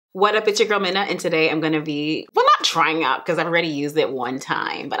What up, it's your girl Mena, and today I'm gonna be, well, not trying out because I've already used it one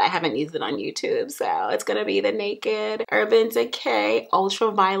time, but I haven't used it on YouTube. So it's gonna be the Naked Urban Decay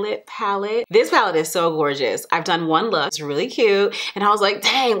Ultraviolet palette. This palette is so gorgeous. I've done one look, it's really cute. And I was like,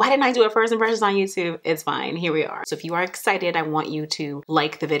 dang, why didn't I do it first impressions on YouTube? It's fine, here we are. So if you are excited, I want you to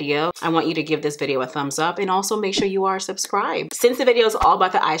like the video. I want you to give this video a thumbs up and also make sure you are subscribed. Since the video is all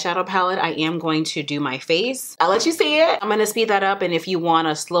about the eyeshadow palette, I am going to do my face. I'll let you see it. I'm gonna speed that up, and if you want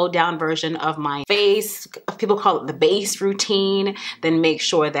a slow down version of my face, people call it the base routine, then make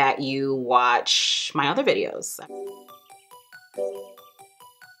sure that you watch my other videos.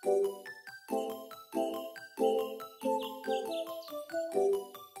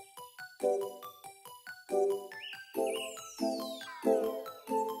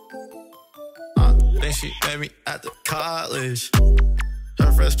 Then she met me at the college.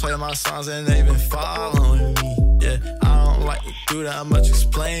 Her friends play my songs and they been following me. Yeah, I don't like to do that much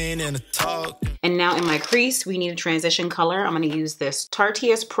explaining and talk. And now in my crease, we need a transition color. I'm gonna use this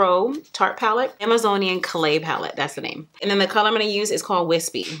Tarteist Pro Tarte palette, Amazonian Clay palette, that's the name. And then the color I'm gonna use is called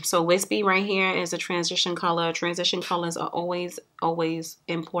Wispy. So Wispy right here is a transition color. Transition colors are always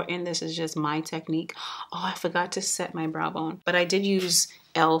important. This is just my technique. Oh, I forgot to set my brow bone, but I did use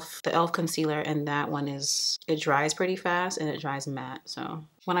the e.l.f. concealer, and that one it dries pretty fast and it dries matte. So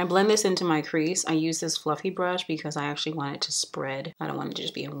when I blend this into my crease, I use this fluffy brush because I actually want it to spread. I don't want it to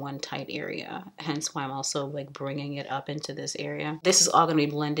just be in one tight area. Hence why I'm also like bringing it up into this area. This is all gonna be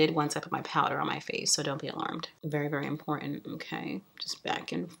blended once I put my powder on my face, so don't be alarmed. Very, very important, okay? Just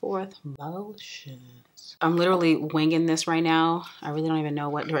back and forth motions. I'm literally winging this right now. I really don't even know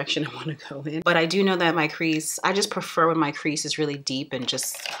what direction I wanna go in. But I do know that my crease, I just prefer when my crease is really deep and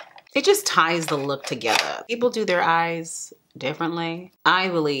it just ties the look together. People do their eyes differently. I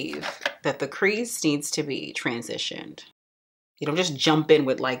believe that the crease needs to be transitioned. You don't just jump in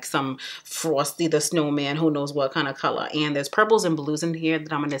with like some Frosty the Snowman, who knows what kind of color. And there's purples and blues in here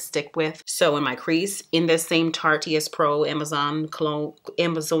that I'm gonna stick with. So in my crease, in this same Tarteist Pro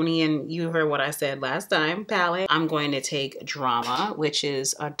Amazonian, you heard what I said last time, palette, I'm going to take Drama, which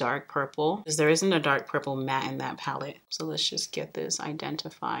is a dark purple, because there isn't a dark purple matte in that palette. So let's just get this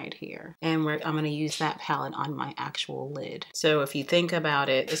identified here. And I'm gonna use that palette on my actual lid. So if you think about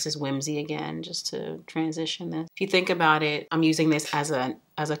it, this is Whimsy again, just to transition this. If you think about it, I'm using this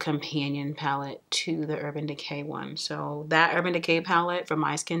as a companion palette to the Urban Decay one. So that Urban Decay palette for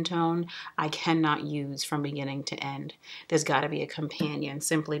my skin tone, I cannot use from beginning to end. There's gotta be a companion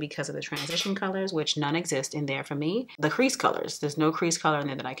simply because of the transition colors, which none exist in there for me. The crease colors, there's no crease color in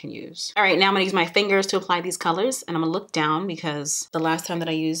there that I can use. All right, now I'm gonna use my fingers to apply these colors, and I'm gonna look down because the last time that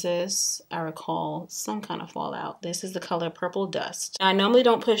I used this, I recall some kind of fallout. This is the color Purple Dust. Now, I normally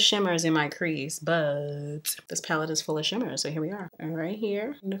don't put shimmers in my crease, but this palette is full of shimmers, so here we are. And right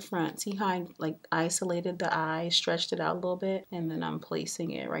here in the front, see how I like isolated the eye, stretched it out a little bit, and then I'm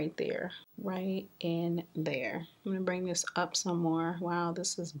placing it right there, right in there. I'm gonna bring this up some more. Wow,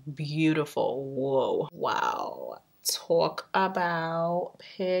 this is beautiful. Whoa, wow. Talk about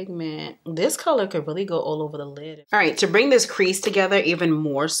pigment. This color could really go all over the lid. All right, to bring this crease together even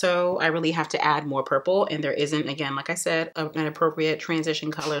more so, I really have to add more purple, and there isn't, again, like I said, an appropriate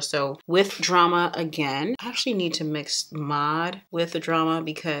transition color. So with Drama again, I actually need to mix Mod with the Drama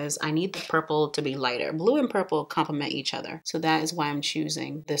because I need the purple to be lighter. Blue and purple complement each other. So that is why I'm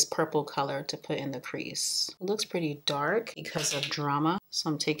choosing this purple color to put in the crease. It looks pretty dark because of Drama. So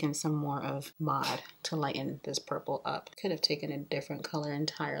I'm taking some more of Mod to lighten this purple up. Could have taken a different color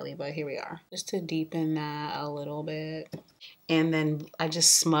entirely, but here we are. Just to deepen that a little bit. And then I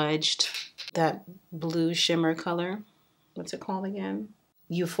just smudged that blue shimmer color. What's it called again?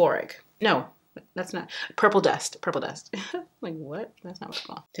 Euphoric. No, that's not. Purple Dust. Purple Dust. Like what? That's not what it's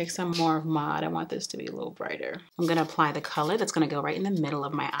called. Take some more of Mod. I want this to be a little brighter. I'm gonna apply the color that's gonna go right in the middle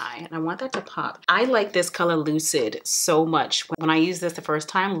of my eye. And I want that to pop. I like this color Lucid so much. When I used this the first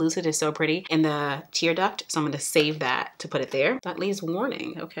time, Lucid is so pretty in the tear duct. So I'm gonna save that to put it there. That leaves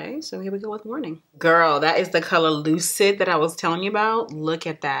Warning. Okay, so here we go with Warning. Girl, that is the color Lucid that I was telling you about. Look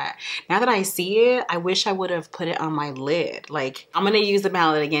at that. Now that I see it, I wish I would have put it on my lid. Like, I'm gonna use the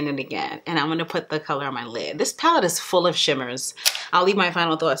palette again and again, and I'm gonna put the color on my lid. This palette is full of shimmers. I'll leave my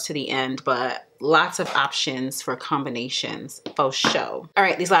final thoughts to the end, but lots of options for combinations for show. All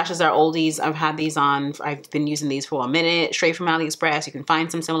right, these lashes are oldies. I've had these on, I've been using these for a minute, straight from AliExpress. You can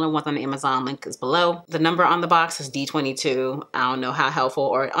find some similar ones on Amazon, link is below. The number on the box is D22. I don't know how helpful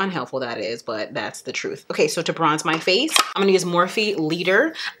or unhelpful that is, but that's the truth. Okay, so to bronze my face, I'm gonna use Morphe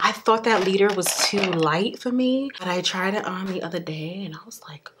Leader. I thought that Leader was too light for me, but I tried it on the other day and I was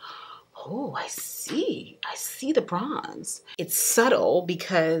like, Oh, I see. I see the bronze. It's subtle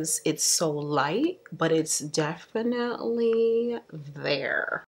because it's so light, but it's definitely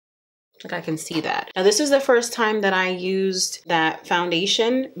there. Like I can see that. Now this is the first time that I used that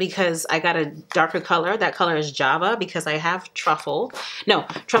foundation because I got a darker color. That color is Java because I have truffle. No,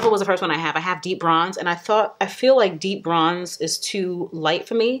 truffle was the first one I have. I have deep bronze and I feel like deep bronze is too light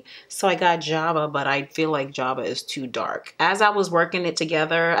for me. So I got Java, but I feel like Java is too dark. As I was working it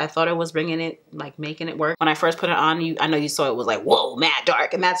together, I thought it was bringing it, like making it work. When I first put it on, I know you saw it was like, whoa, mad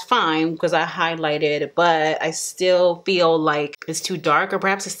dark. And that's fine because I highlighted, but I still feel like it's too dark, or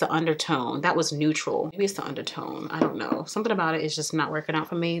perhaps it's the undertone. That was neutral. Maybe it's the undertone. I don't know. Something about it is just not working out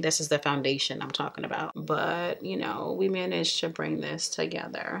for me. This is the foundation I'm talking about. But, you know, we managed to bring this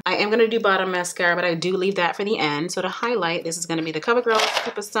together. I am going to do bottom mascara, but I do leave that for the end. So to highlight, this is going to be the CoverGirl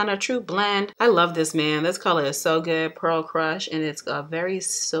Super Stunner True Blend. I love this, man. This color is so good. Pearl Crush. And it's a very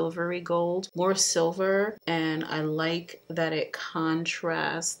silvery gold. More silver. And I like that it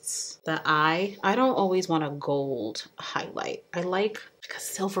contrasts the eye. I don't always want a gold highlight. I like a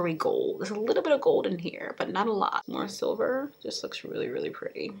silvery gold. There's a little bit of gold in here, but not a lot. More silver. Just looks really, really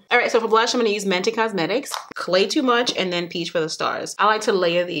pretty. All right, so for blush, I'm gonna use Mena Cosmetics, Clay Too Much, and then Peach for the Stars. I like to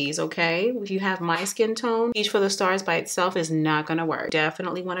layer these, okay? If you have my skin tone, Peach for the Stars by itself is not gonna work.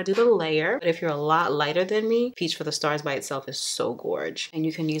 Definitely wanna do the layer, but if you're a lot lighter than me, Peach for the Stars by itself is so gorge. And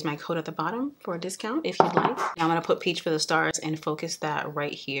you can use my code at the bottom for a discount if you'd like. Now I'm gonna put Peach for the Stars and focus that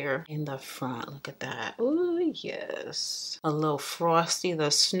right here in the front. Look at that. Oh, yes. A little frosty,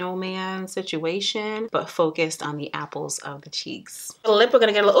 the snowman situation, but focused on the apples of the cheeks. For the lip, we're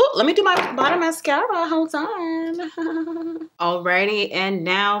gonna get a little, oh, let me do my bottom mascara, hold on. Alrighty, and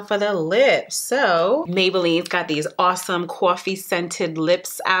now for the lips. So Maybelline's got these awesome coffee scented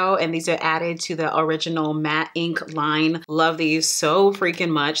lips out, and these are added to the original matte ink line. Love these so freaking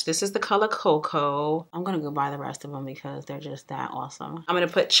much. This is the color Cocoa. I'm gonna go buy the rest of them because they're just that awesome. I'm gonna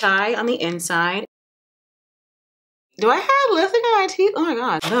put Chai on the inside. Do I have lipstick on my teeth? Oh my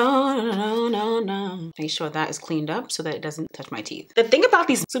God. No. Make sure that is cleaned up so that it doesn't touch my teeth. The thing about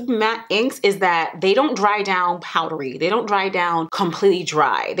these super matte inks is that they don't dry down powdery. They don't dry down completely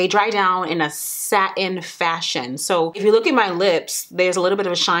dry. They dry down in a satin fashion. So if you look at my lips, there's a little bit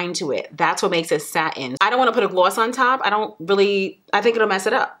of a shine to it. That's what makes it satin. I don't want to put a gloss on top. I think it'll mess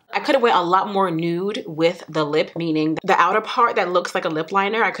it up. I could have went a lot more nude with the lip, meaning the outer part that looks like a lip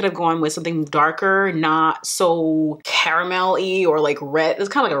liner. I could have gone with something darker, not so caramel-y or like red. It's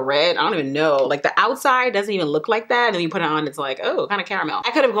kind of like a red. I don't even know. Like the outside doesn't even look like that. And then you put it on, it's like, oh, kind of caramel.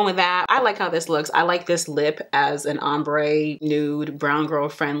 I could have gone with that. I like how this looks. I like this lip as an ombre, nude, brown girl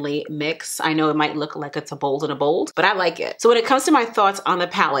friendly mix. I know it might look like it's a bold and a bold, but I like it. So when it comes to my thoughts on the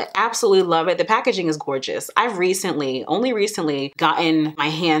palette, absolutely love it. The packaging is gorgeous. I've only recently gotten my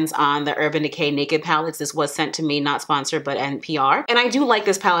hands on the Urban Decay Naked palettes. This was sent to me, not sponsored, but NPR. And I do like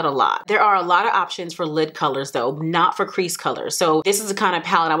this palette a lot. There are a lot of options for lid colors though, not for crease colors. So this is the kind of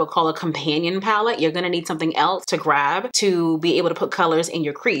palette I would call a companion palette. You're gonna need something else to grab to be able to put colors in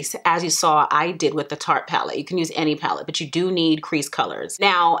your crease. As you saw, I did with the Tarte palette. You can use any palette, but you do need crease colors.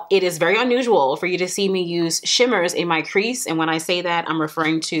 Now, it is very unusual for you to see me use shimmers in my crease. And when I say that, I'm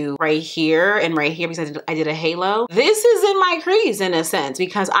referring to right here and right here because I did a halo. This is in my crease in a sense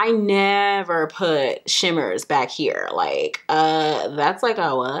because I never put shimmers back here. Like, that's like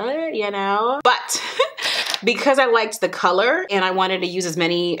a what, you know? But because I liked the color and I wanted to use as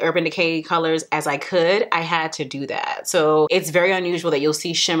many Urban Decay colors as I could, I had to do that. So it's very unusual that you'll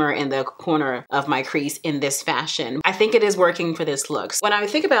see shimmer in the corner of my crease in this fashion. I think it is working for this look. When I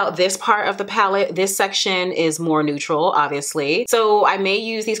think about this part of the palette, this section is more neutral, obviously. So I may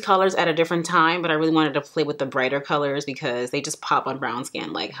use these colors at a different time, but I really wanted to play with the brighter colors because they just pop on brown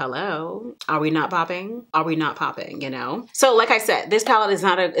skin. Like, hello, are we not popping? Are we not popping, you know? So like I said, this palette is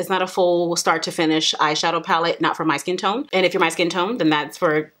not a full start to finish eyeshadow palette, not for my skin tone. And if you're my skin tone, then that's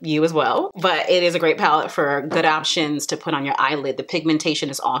for you as well. But it is a great palette for good options to put on your eyelid. The pigmentation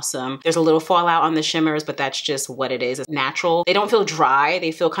is awesome. There's a little fallout on the shimmers, but that's just what it is. It's natural. They don't feel dry.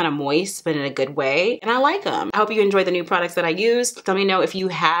 They feel kind of moist, but in a good way. And I like them. I hope you enjoy the new products that I used. Let me know if you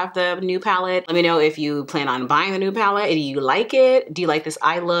have the new palette. Let me know if you plan on buying the new palette. Do you like it? Do you like this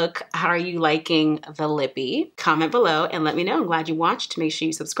eye look? How are you liking the lippy? Comment below and let me know. I'm glad you watched. Make sure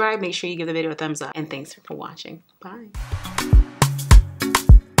you subscribe. Make sure you give the video a thumbs up. And thanks for watching. Bye.